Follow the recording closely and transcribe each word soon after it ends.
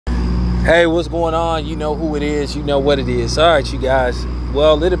Hey, what's going on? You know who it is. You know what it is. All right, you guys.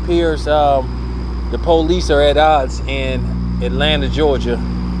 Well, it appears the police are at odds in Atlanta, Georgia.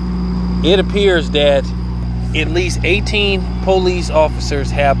 It appears that at least 18 police officers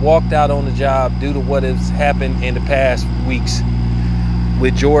have walked out on the job due to what has happened in the past weeks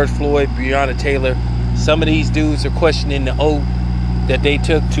with George Floyd, Breonna Taylor. Some of these dudes are questioning the oath that they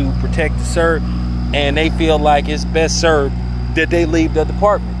took to protect the serve, and they feel like it's best served that they leave the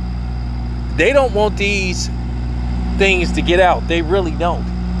department. They don't want these things to get out. They really don't.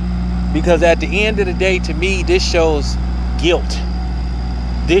 Because at the end of the day, to me, this shows guilt.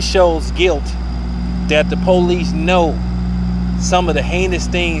 This shows guilt that the police know some of the heinous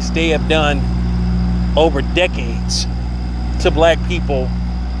things they have done over decades to black people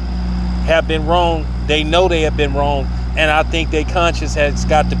have been wrong. They know they have been wrong. And I think their conscience has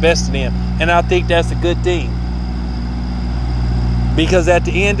got the best of them. And I think that's a good thing. Because at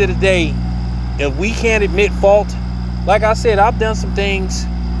the end of the day, if we can't admit fault, like I said, I've done some things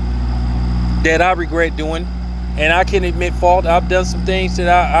that I regret doing, and I can admit fault. I've done some things that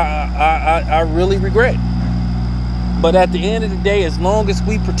I really regret. But at the end of the day, as long as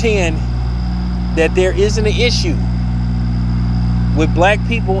we pretend that there isn't an issue with black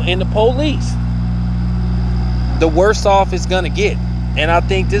people and the police, the worse off it's gonna get. And I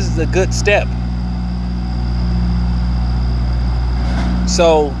think this is a good step.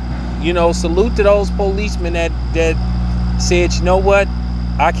 So, you know, salute to those policemen that said, you know what,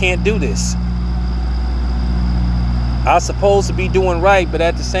 I can't do this. I'm supposed to be doing right, but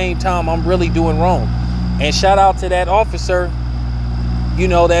at the same time, I'm really doing wrong. And shout out to that officer, you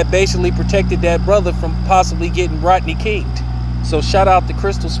know, that basically protected that brother from possibly getting Rodney Kinged. So shout out to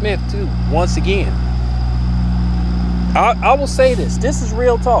Crystal Smith, too, once again. I will say this. This is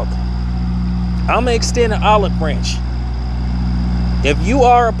real talk. I'm going to extend an olive branch. If you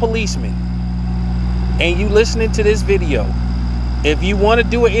are a policeman and you listening to this video, if you want to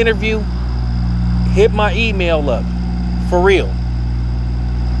do an interview, hit my email up. For real.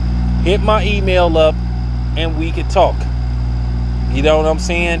 Hit my email up and we can talk. You know what I'm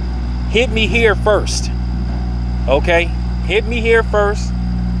saying? Hit me here first. Okay? Hit me here first.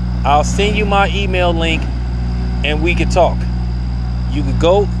 I'll send you my email link and we can talk. You could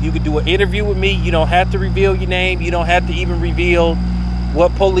go, you could do an interview with me. You don't have to reveal your name. You don't have to even reveal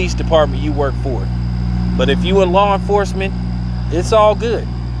what police department you work for. But if you in law enforcement, it's all good,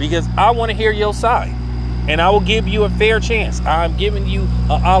 because I want to hear your side, and I will give you a fair chance. I'm giving you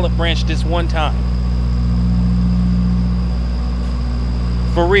an olive branch this one time.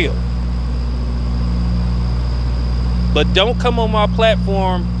 For real. But don't come on my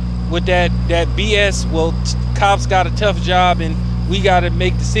platform with that BS. Well, cops got a tough job and we got to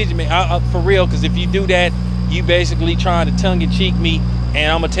make decisions. For real, because if you do that, you basically trying to tongue-in-cheek me, and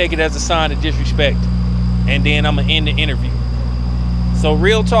I'm going to take it as a sign of disrespect. And then I'm going to end the interview. So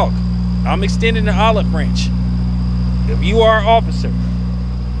real talk, I'm extending the olive branch. If you are an officer,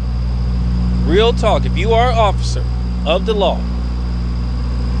 real talk, if you are an officer of the law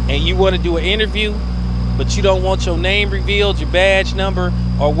and you want to do an interview, but you don't want your name revealed, your badge number,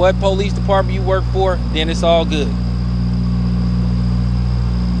 or what police department you work for, then it's all good.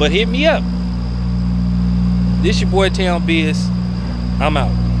 But hit me up. This your boy Town Biz. I'm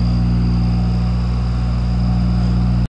out.